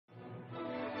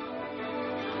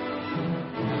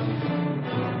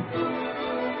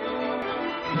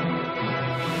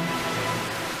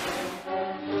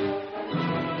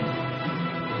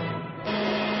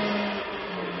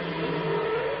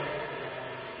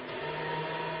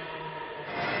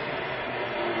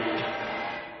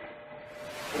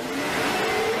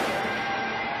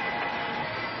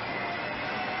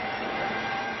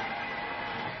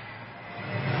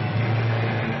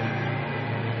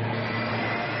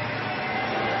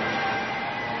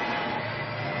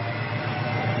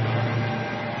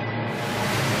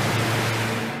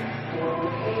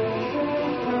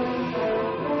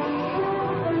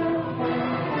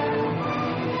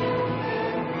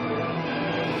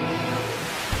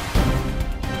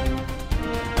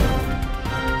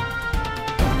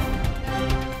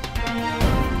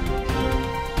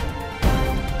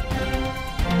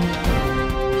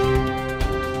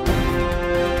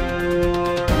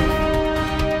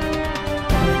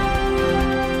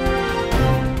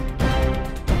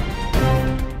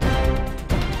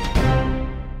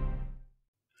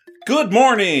Good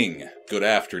morning, good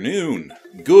afternoon,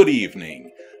 good evening.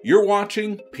 You're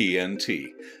watching PNT.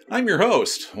 I'm your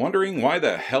host, wondering why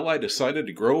the hell I decided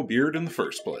to grow a beard in the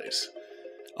first place.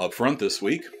 Up front this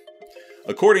week,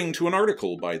 according to an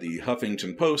article by the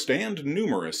Huffington Post and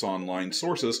numerous online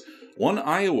sources, one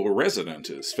Iowa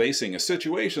resident is facing a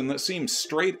situation that seems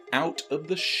straight out of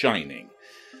The Shining.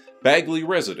 Bagley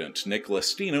resident Nick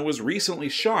Lestina was recently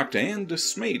shocked and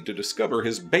dismayed to discover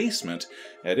his basement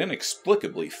had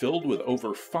inexplicably filled with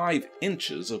over 5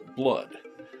 inches of blood.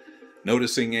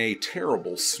 Noticing a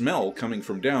terrible smell coming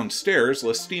from downstairs,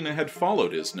 Lestina had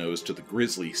followed his nose to the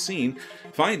grisly scene,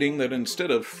 finding that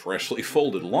instead of freshly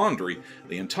folded laundry,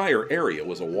 the entire area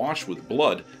was awash with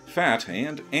blood, fat,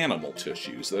 and animal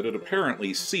tissues that had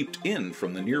apparently seeped in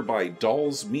from the nearby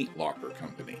Doll's Meat Locker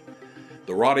Company.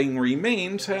 The rotting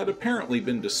remains had apparently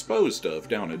been disposed of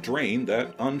down a drain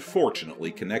that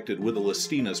unfortunately connected with the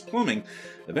Lestina's plumbing,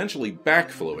 eventually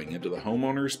backflowing into the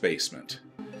homeowner's basement.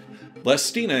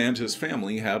 Lestina and his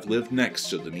family have lived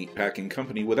next to the meatpacking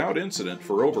company without incident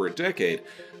for over a decade,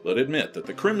 but admit that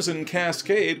the Crimson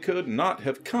Cascade could not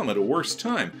have come at a worse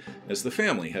time, as the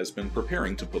family has been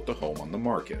preparing to put the home on the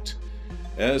market.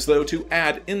 As though to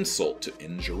add insult to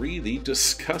injury, the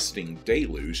disgusting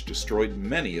deluge destroyed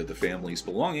many of the family's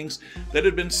belongings that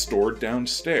had been stored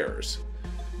downstairs.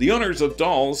 The owners of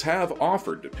Dolls have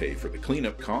offered to pay for the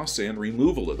cleanup costs and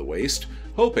removal of the waste,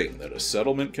 hoping that a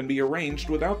settlement can be arranged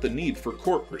without the need for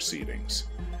court proceedings.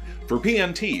 For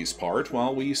PNT's part,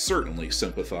 while we certainly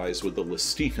sympathize with the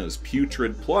Lestina's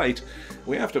putrid plight,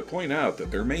 we have to point out that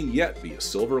there may yet be a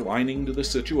silver lining to the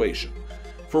situation.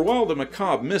 For while the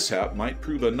macabre mishap might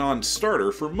prove a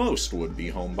non-starter for most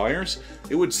would-be homebuyers,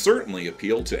 it would certainly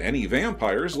appeal to any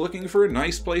vampires looking for a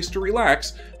nice place to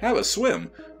relax, have a swim,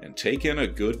 and take in a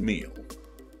good meal.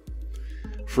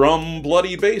 From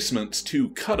bloody basements to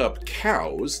cut-up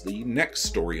cows, the next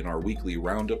story in our weekly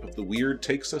roundup of the weird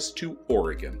takes us to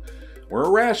Oregon, where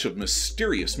a rash of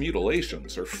mysterious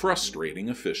mutilations are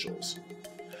frustrating officials.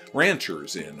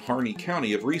 Ranchers in Harney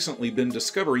County have recently been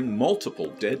discovering multiple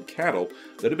dead cattle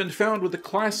that have been found with the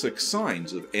classic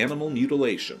signs of animal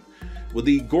mutilation, with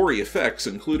the gory effects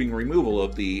including removal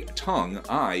of the tongue,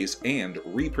 eyes, and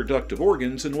reproductive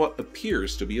organs in what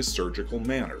appears to be a surgical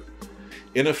manner.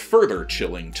 In a further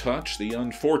chilling touch, the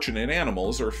unfortunate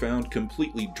animals are found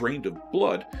completely drained of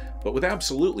blood, but with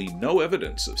absolutely no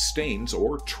evidence of stains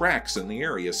or tracks in the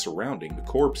area surrounding the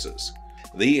corpses.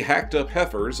 The hacked-up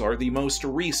heifers are the most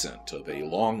recent of a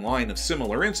long line of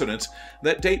similar incidents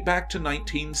that date back to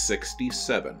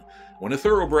 1967, when a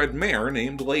thoroughbred mare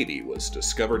named Lady was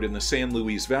discovered in the San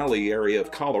Luis Valley area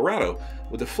of Colorado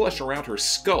with the flesh around her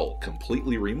skull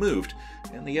completely removed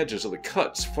and the edges of the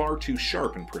cuts far too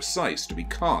sharp and precise to be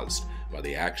caused by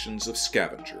the actions of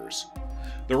scavengers.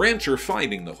 The rancher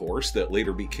finding the horse, that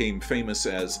later became famous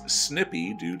as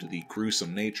Snippy due to the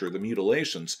gruesome nature of the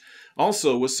mutilations,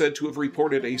 also was said to have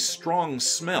reported a strong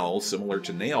smell similar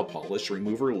to nail polish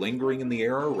remover lingering in the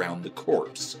air around the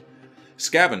corpse.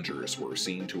 Scavengers were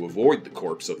seen to avoid the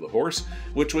corpse of the horse,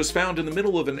 which was found in the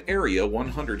middle of an area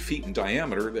 100 feet in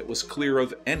diameter that was clear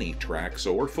of any tracks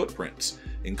or footprints,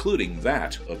 including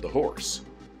that of the horse.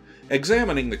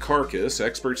 Examining the carcass,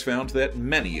 experts found that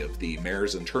many of the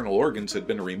mare's internal organs had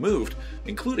been removed,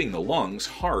 including the lungs,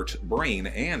 heart, brain,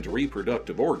 and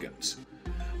reproductive organs.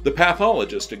 The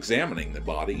pathologist examining the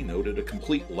body noted a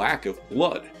complete lack of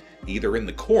blood, either in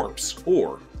the corpse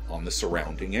or on the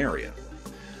surrounding area.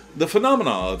 The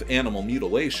phenomena of animal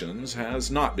mutilations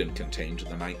has not been contained to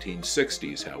the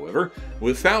 1960s, however,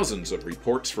 with thousands of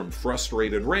reports from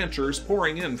frustrated ranchers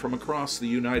pouring in from across the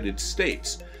United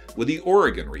States, with the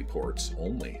Oregon reports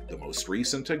only the most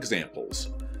recent examples.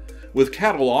 With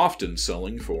cattle often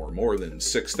selling for more than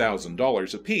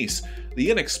 $6,000 apiece,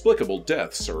 the inexplicable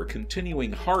deaths are a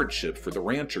continuing hardship for the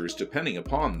ranchers depending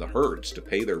upon the herds to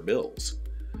pay their bills.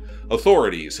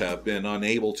 Authorities have been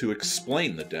unable to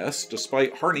explain the deaths,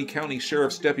 despite Harney County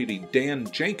Sheriff's Deputy Dan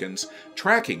Jenkins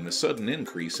tracking the sudden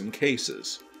increase in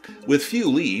cases. With few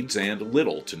leads and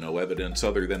little to no evidence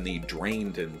other than the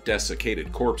drained and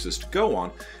desiccated corpses to go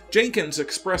on, Jenkins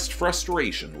expressed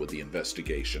frustration with the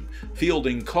investigation,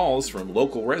 fielding calls from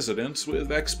local residents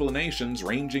with explanations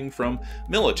ranging from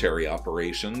military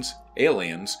operations,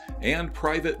 aliens, and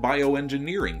private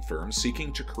bioengineering firms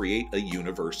seeking to create a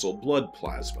universal blood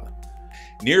plasma.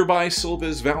 Nearby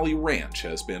Silva's Valley Ranch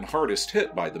has been hardest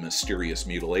hit by the mysterious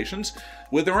mutilations,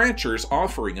 with the ranchers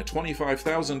offering a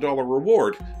 $25,000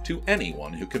 reward to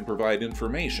anyone who can provide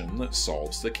information that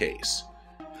solves the case.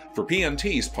 For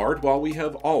PNT's part, while we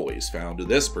have always found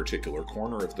this particular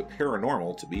corner of the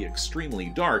paranormal to be extremely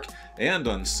dark and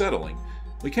unsettling,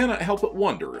 we cannot help but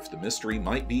wonder if the mystery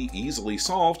might be easily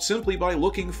solved simply by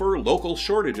looking for local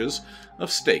shortages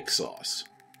of steak sauce.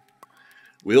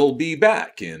 We'll be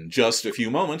back in just a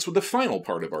few moments with the final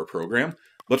part of our program,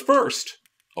 but first,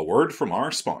 a word from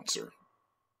our sponsor.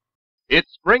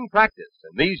 It's spring practice,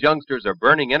 and these youngsters are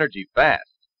burning energy fast,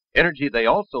 energy they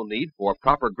also need for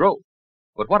proper growth.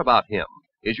 But what about him?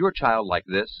 Is your child like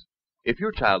this? If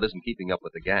your child isn't keeping up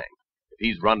with the gang, if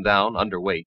he's run down,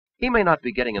 underweight, he may not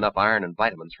be getting enough iron and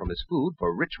vitamins from his food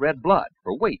for rich red blood,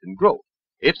 for weight and growth.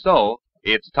 If so,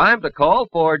 it's time to call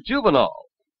for Juvenal.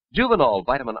 Juvenal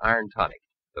Vitamin Iron Tonic,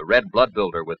 the red blood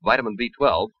builder with vitamin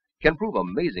B12, can prove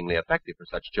amazingly effective for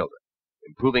such children,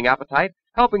 improving appetite,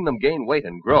 helping them gain weight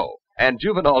and grow, and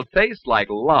Juvenal tastes like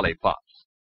lollipops.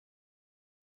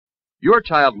 Your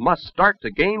child must start to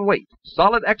gain weight,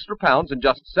 solid extra pounds in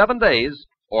just 7 days,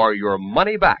 or your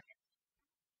money back.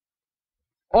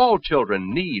 All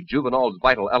children need Juvenal's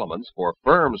vital elements for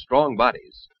firm, strong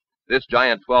bodies. This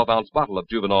giant 12-ounce bottle of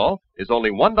Juvenal is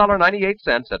only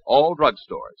 $1.98 at all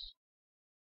drugstores.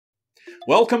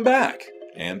 Welcome back!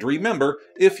 And remember,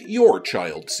 if your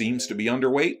child seems to be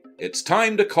underweight, it's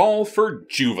time to call for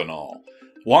Juvenal.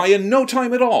 Why, in no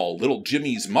time at all, little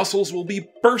Jimmy's muscles will be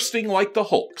bursting like the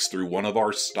Hulk's through one of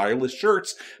our stylish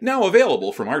shirts, now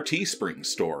available from our Teespring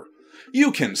store.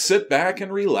 You can sit back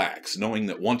and relax, knowing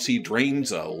that once he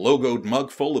drains a logoed mug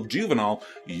full of Juvenal,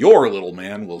 your little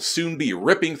man will soon be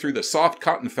ripping through the soft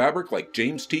cotton fabric like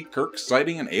James T. Kirk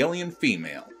sighting an alien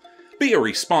female. Be a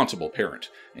responsible parent,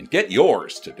 and get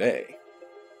yours today.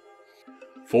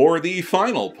 For the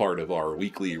final part of our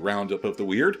weekly roundup of the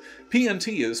weird,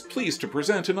 PNT is pleased to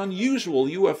present an unusual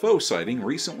UFO sighting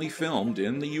recently filmed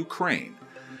in the Ukraine.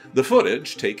 The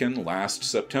footage, taken last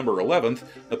September 11th,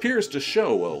 appears to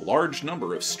show a large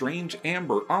number of strange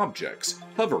amber objects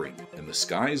hovering in the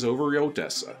skies over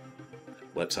Odessa.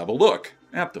 Let's have a look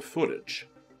at the footage.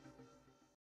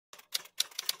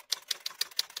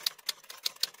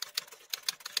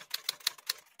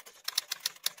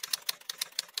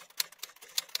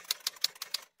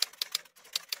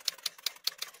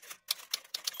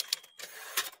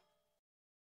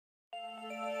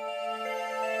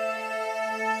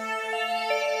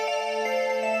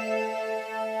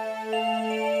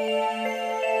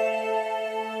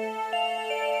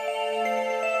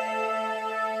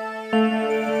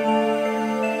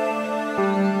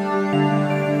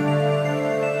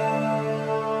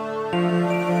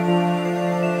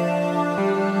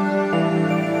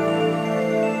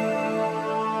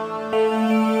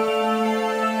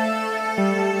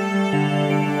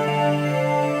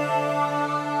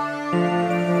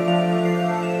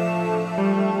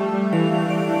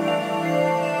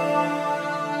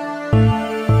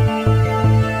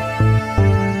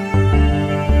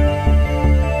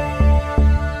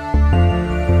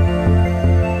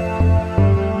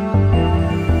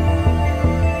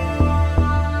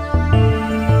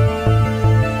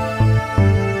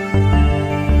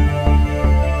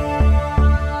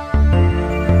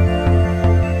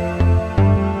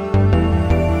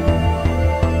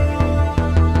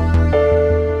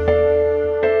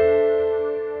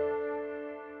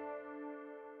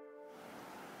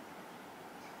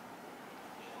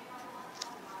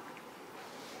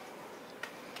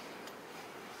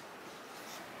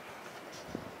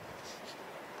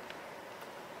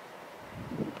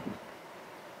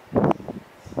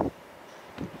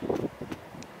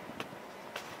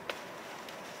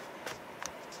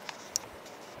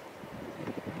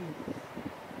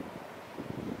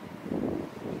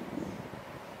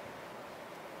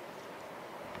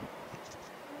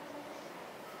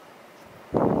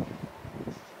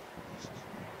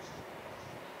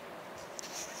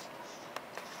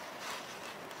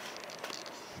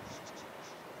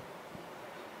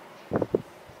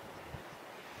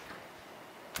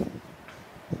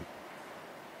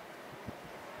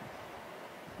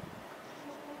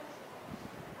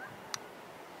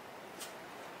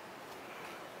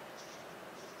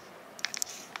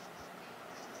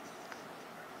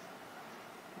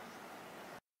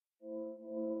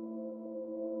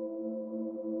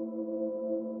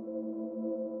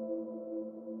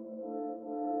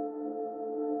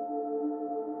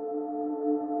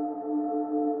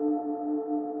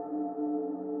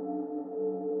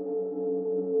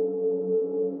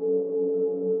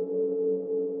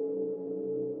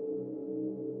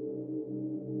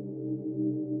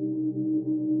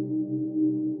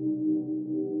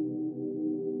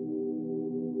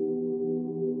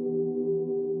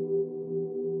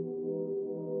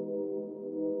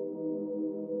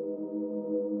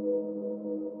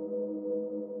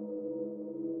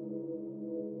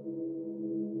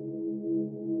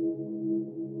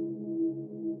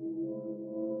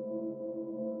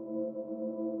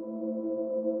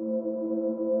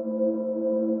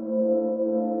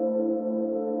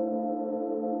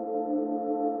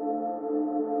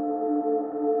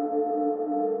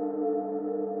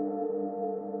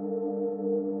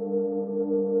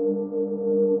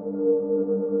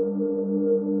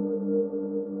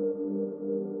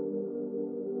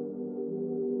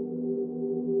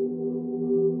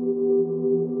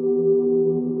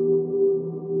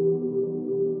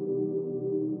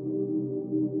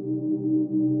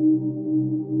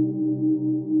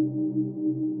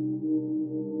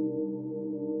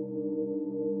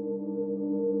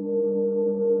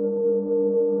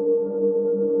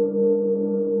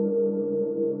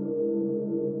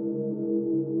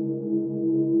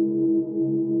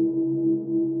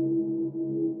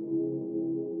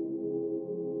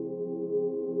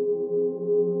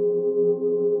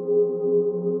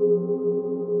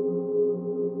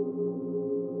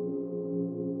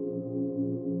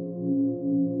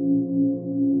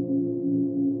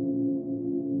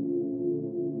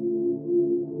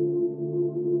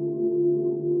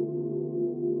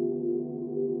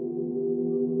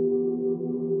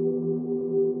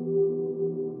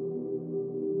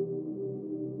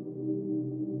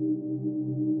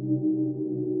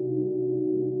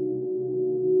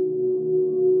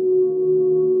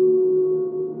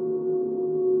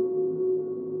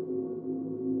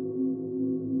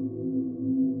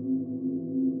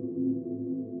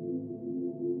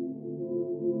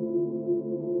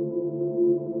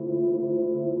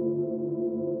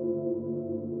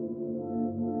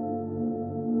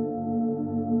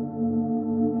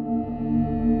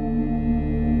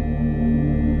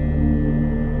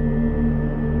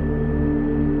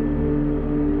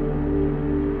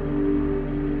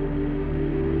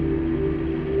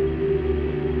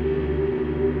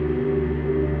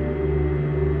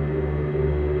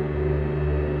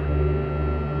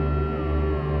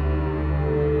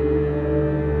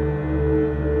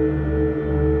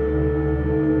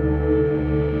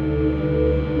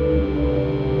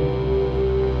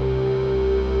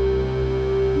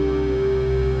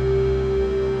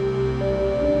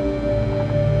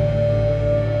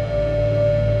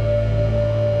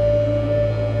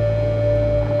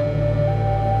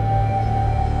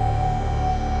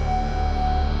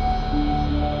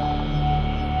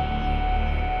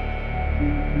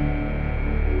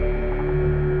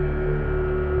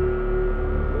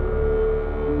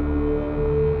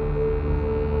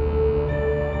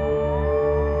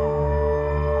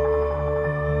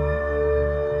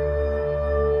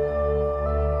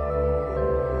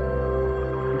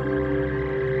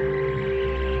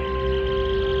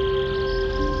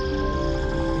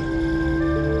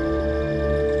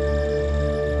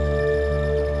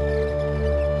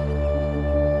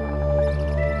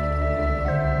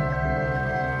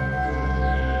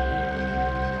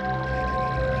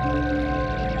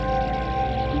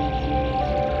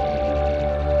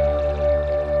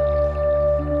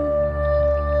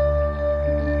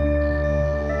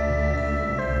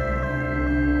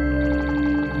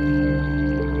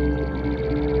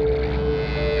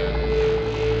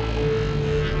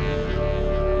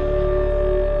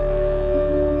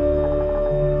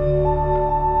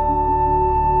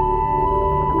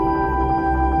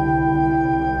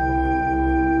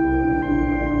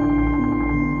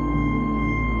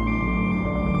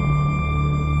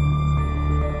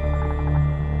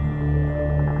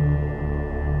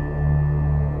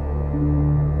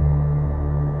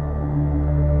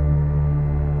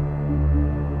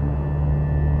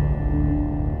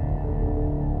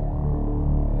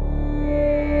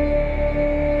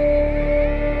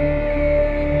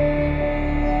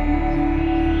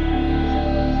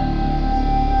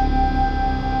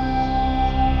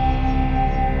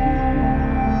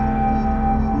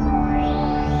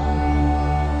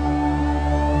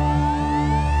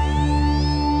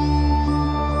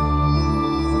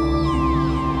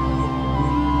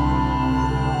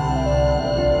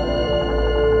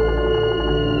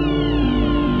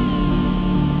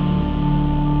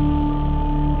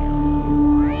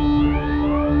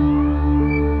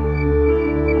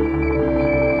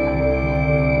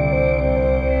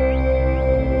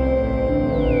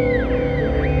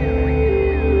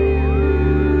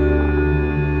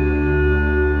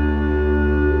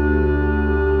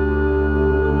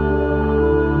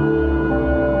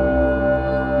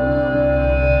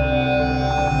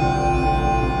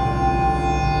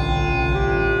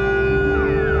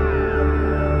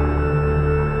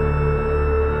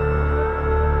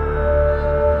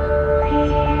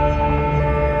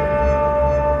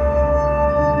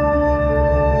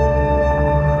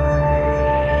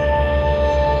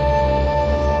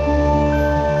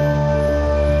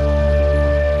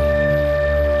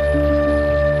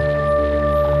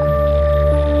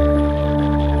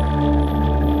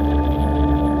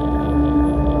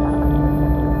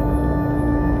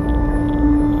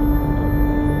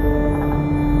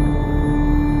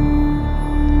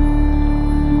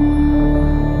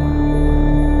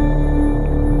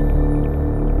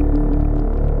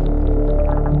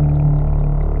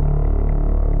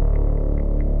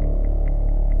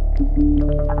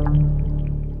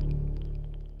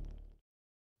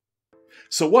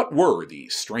 So what were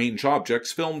these strange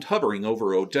objects filmed hovering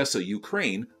over Odessa,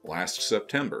 Ukraine last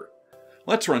September?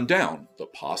 Let's run down the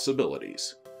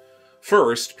possibilities.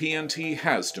 First, PNT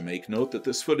has to make note that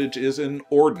this footage is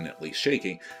inordinately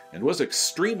shaky and was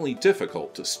extremely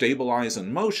difficult to stabilize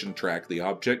and motion track the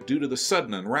object due to the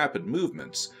sudden and rapid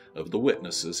movements of the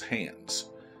witness's hands.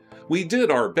 We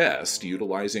did our best,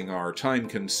 utilizing our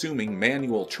time-consuming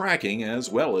manual tracking as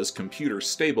well as computer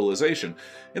stabilization,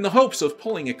 in the hopes of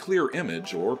pulling a clear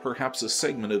image or perhaps a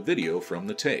segment of video from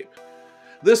the tape.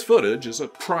 This footage is a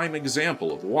prime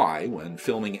example of why, when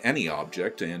filming any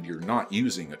object and you're not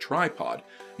using a tripod,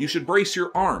 you should brace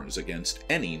your arms against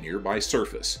any nearby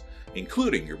surface,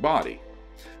 including your body.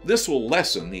 This will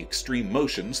lessen the extreme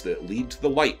motions that lead to the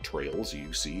light trails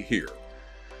you see here.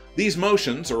 These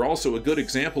motions are also a good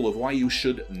example of why you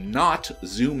should not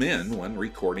zoom in when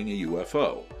recording a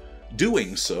UFO.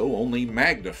 Doing so only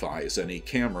magnifies any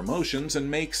camera motions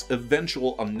and makes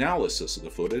eventual analysis of the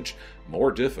footage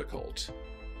more difficult.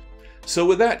 So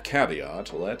with that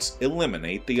caveat, let's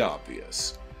eliminate the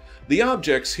obvious. The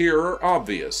objects here are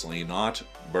obviously not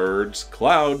birds,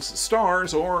 clouds,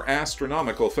 stars, or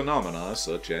astronomical phenomena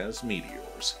such as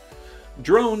meteors.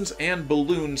 Drones and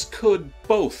balloons could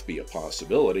both be a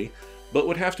possibility, but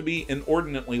would have to be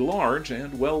inordinately large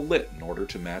and well lit in order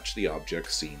to match the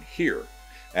objects seen here.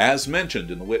 As mentioned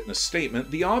in the witness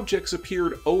statement, the objects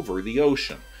appeared over the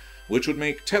ocean, which would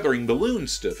make tethering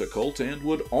balloons difficult and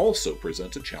would also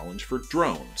present a challenge for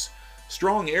drones.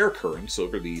 Strong air currents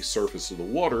over the surface of the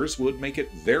waters would make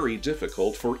it very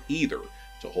difficult for either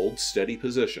to hold steady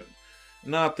position.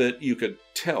 Not that you could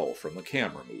tell from the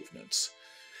camera movements.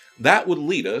 That would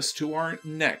lead us to our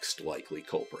next likely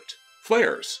culprit: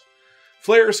 flares.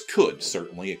 Flares could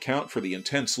certainly account for the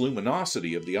intense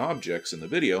luminosity of the objects in the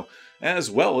video,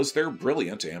 as well as their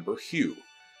brilliant amber hue.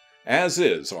 As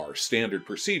is our standard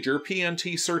procedure,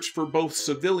 PNT searched for both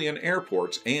civilian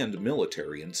airports and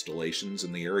military installations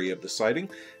in the area of the sighting,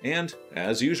 and,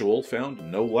 as usual,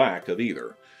 found no lack of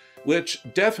either, which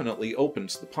definitely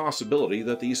opens the possibility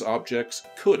that these objects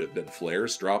could have been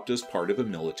flares dropped as part of a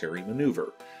military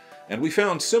maneuver, and we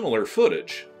found similar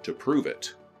footage to prove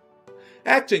it.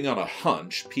 Acting on a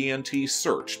hunch, PNT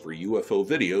searched for UFO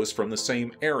videos from the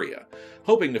same area,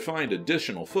 hoping to find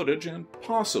additional footage and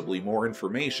possibly more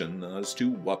information as to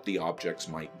what the objects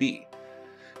might be.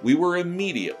 We were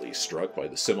immediately struck by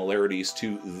the similarities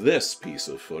to this piece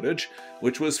of footage,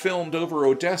 which was filmed over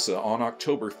Odessa on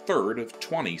October 3rd of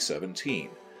 2017.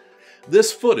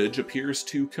 This footage appears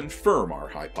to confirm our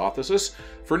hypothesis,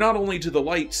 for not only do the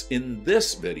lights in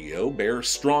this video bear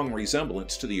strong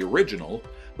resemblance to the original,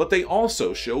 but they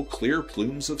also show clear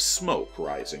plumes of smoke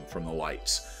rising from the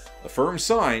lights, a firm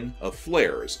sign of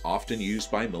flares often used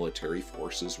by military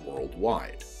forces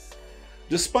worldwide.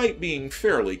 Despite being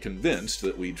fairly convinced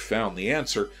that we'd found the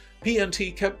answer,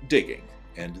 PNT kept digging,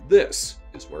 and this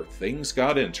is where things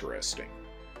got interesting.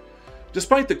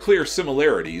 Despite the clear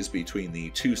similarities between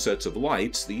the two sets of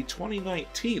lights, the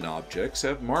 2019 objects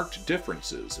have marked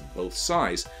differences in both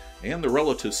size and the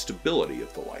relative stability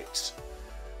of the lights.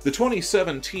 The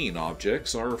 2017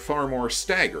 objects are far more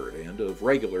staggered and of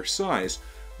regular size,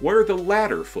 where the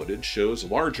latter footage shows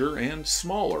larger and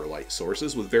smaller light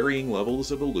sources with varying levels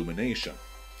of illumination.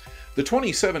 The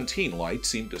 2017 lights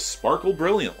seem to sparkle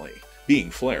brilliantly,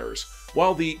 being flares,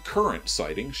 while the current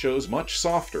sighting shows much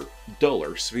softer,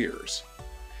 duller spheres.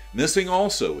 Missing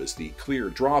also is the clear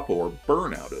drop or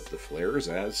burnout of the flares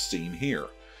as seen here.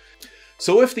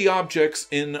 So if the objects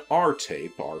in our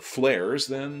tape are flares,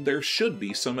 then there should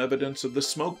be some evidence of the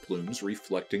smoke plumes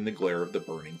reflecting the glare of the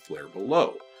burning flare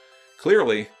below.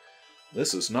 Clearly,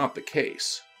 this is not the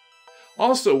case.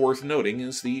 Also worth noting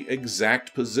is the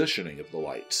exact positioning of the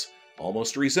lights,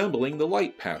 almost resembling the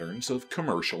light patterns of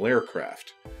commercial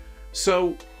aircraft.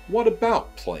 So, what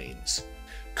about planes?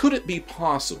 Could it be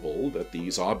possible that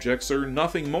these objects are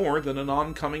nothing more than an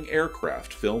oncoming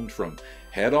aircraft filmed from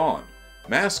head-on,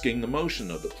 masking the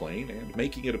motion of the plane and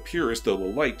making it appear as though the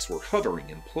lights were hovering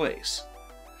in place?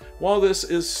 While this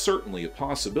is certainly a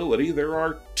possibility, there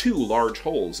are two large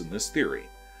holes in this theory.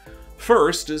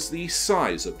 First is the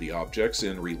size of the objects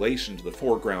in relation to the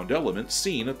foreground elements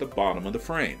seen at the bottom of the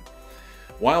frame.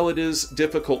 While it is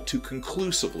difficult to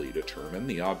conclusively determine,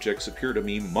 the objects appear to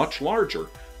be much larger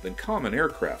than common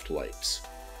aircraft lights.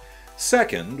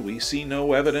 Second, we see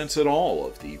no evidence at all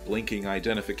of the blinking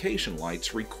identification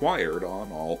lights required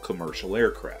on all commercial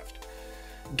aircraft.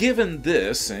 Given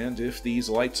this, and if these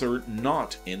lights are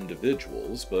not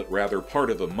individuals, but rather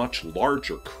part of a much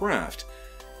larger craft,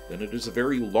 then it is a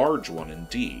very large one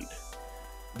indeed.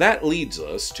 That leads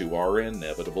us to our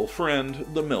inevitable friend,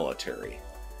 the military.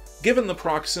 Given the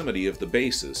proximity of the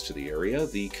bases to the area,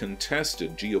 the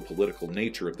contested geopolitical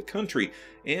nature of the country,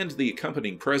 and the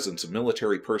accompanying presence of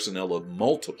military personnel of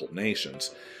multiple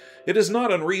nations, it is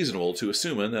not unreasonable to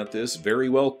assume that this very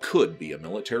well could be a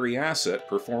military asset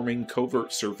performing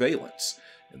covert surveillance,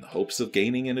 in the hopes of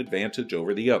gaining an advantage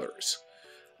over the others.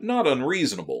 Not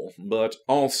unreasonable, but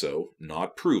also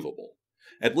not provable,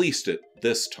 at least at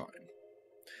this time.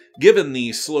 Given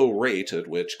the slow rate at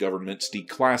which governments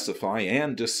declassify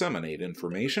and disseminate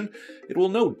information, it will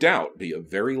no doubt be a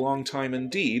very long time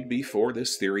indeed before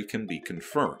this theory can be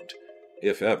confirmed,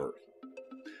 if ever.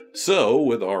 So,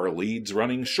 with our leads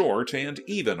running short and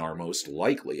even our most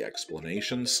likely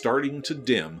explanations starting to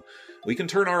dim, we can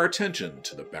turn our attention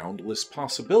to the boundless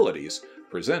possibilities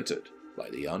presented by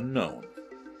the unknown.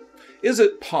 Is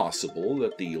it possible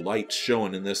that the lights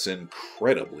shown in this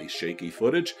incredibly shaky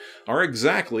footage are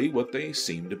exactly what they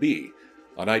seem to be,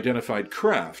 unidentified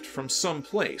craft from some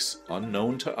place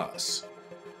unknown to us?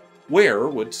 Where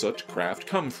would such craft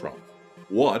come from?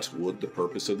 What would the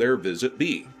purpose of their visit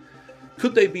be?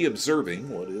 Could they be observing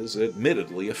what is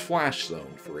admittedly a flash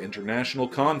zone for international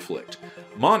conflict,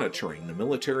 monitoring the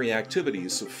military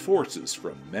activities of forces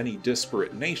from many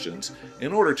disparate nations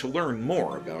in order to learn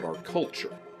more about our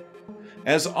culture?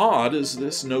 As odd as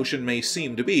this notion may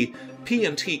seem to be,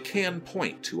 P&T can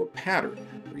point to a pattern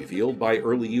revealed by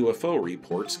early UFO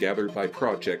reports gathered by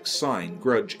Project Sign,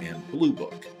 Grudge, and Blue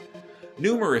Book.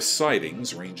 Numerous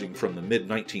sightings, ranging from the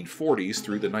mid-1940s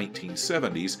through the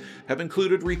 1970s, have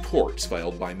included reports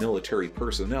filed by military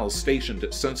personnel stationed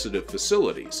at sensitive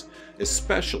facilities,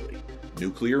 especially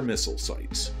nuclear missile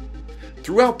sites.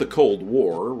 Throughout the Cold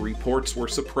War, reports were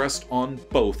suppressed on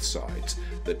both sides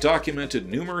that documented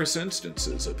numerous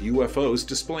instances of UFOs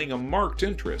displaying a marked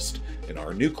interest in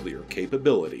our nuclear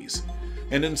capabilities,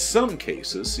 and in some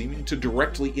cases seeming to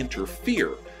directly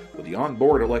interfere with the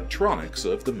onboard electronics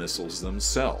of the missiles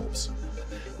themselves.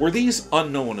 Were these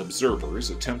unknown observers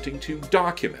attempting to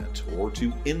document or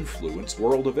to influence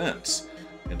world events,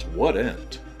 and to what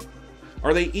end?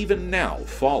 Are they even now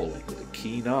following with a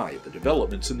keen eye the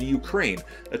developments in the Ukraine,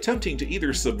 attempting to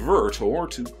either subvert or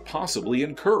to possibly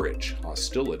encourage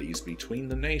hostilities between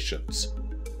the nations?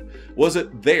 Was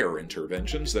it their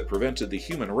interventions that prevented the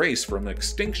human race from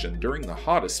extinction during the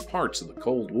hottest parts of the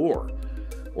Cold War?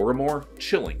 Or a more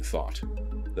chilling thought,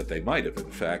 that they might have in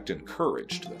fact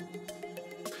encouraged them?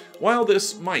 While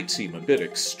this might seem a bit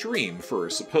extreme for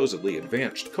a supposedly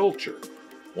advanced culture,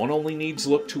 one only needs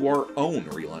look to our own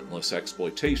relentless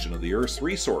exploitation of the Earth's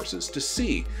resources to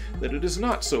see that it is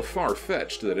not so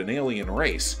far-fetched that an alien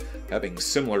race, having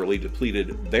similarly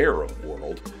depleted their own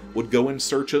world, would go in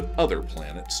search of other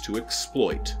planets to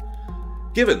exploit.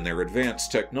 Given their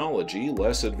advanced technology,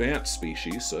 less advanced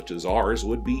species such as ours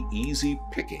would be easy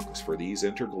pickings for these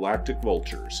intergalactic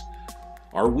vultures.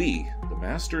 Are we the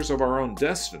masters of our own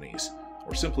destinies,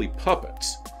 or simply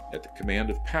puppets at the command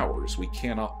of powers we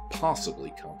cannot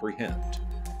possibly comprehend?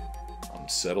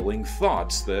 Unsettling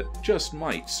thoughts that just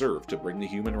might serve to bring the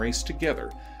human race together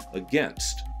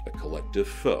against a collective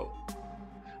foe.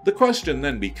 The question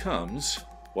then becomes,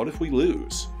 what if we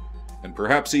lose? And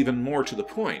perhaps even more to the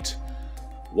point,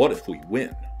 what if we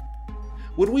win?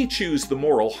 Would we choose the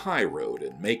moral high road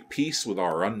and make peace with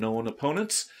our unknown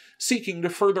opponents, seeking to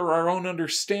further our own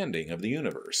understanding of the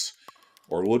universe?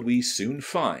 Or would we soon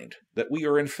find that we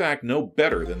are in fact no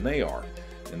better than they are,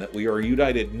 and that we are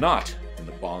united not in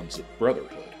the bonds of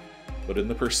brotherhood, but in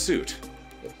the pursuit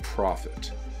of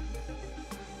profit?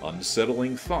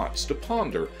 Unsettling thoughts to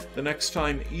ponder the next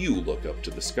time you look up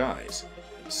to the skies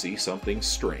and see something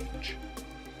strange.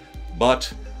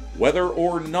 But whether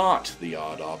or not the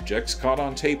odd objects caught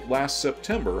on tape last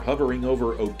September hovering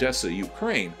over Odessa,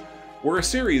 Ukraine, were a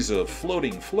series of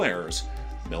floating flares,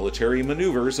 military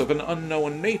maneuvers of an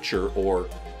unknown nature, or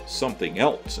something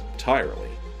else entirely,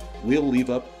 we'll leave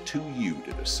up to you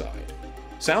to decide.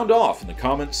 Sound off in the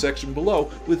comments section below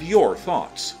with your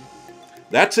thoughts.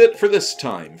 That's it for this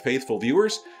time, faithful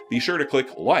viewers. Be sure to click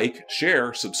like,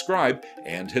 share, subscribe,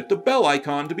 and hit the bell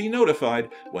icon to be notified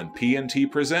when P&T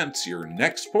presents your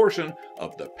next portion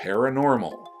of the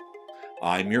paranormal.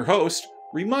 I'm your host,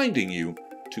 reminding you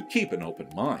to keep an open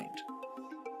mind,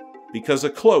 because a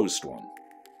closed one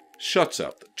shuts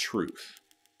out the truth.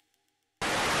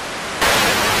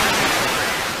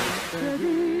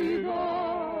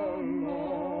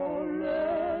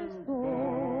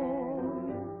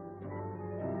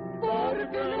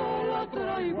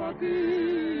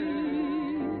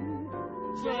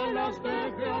 Se las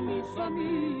deje a mis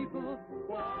amigos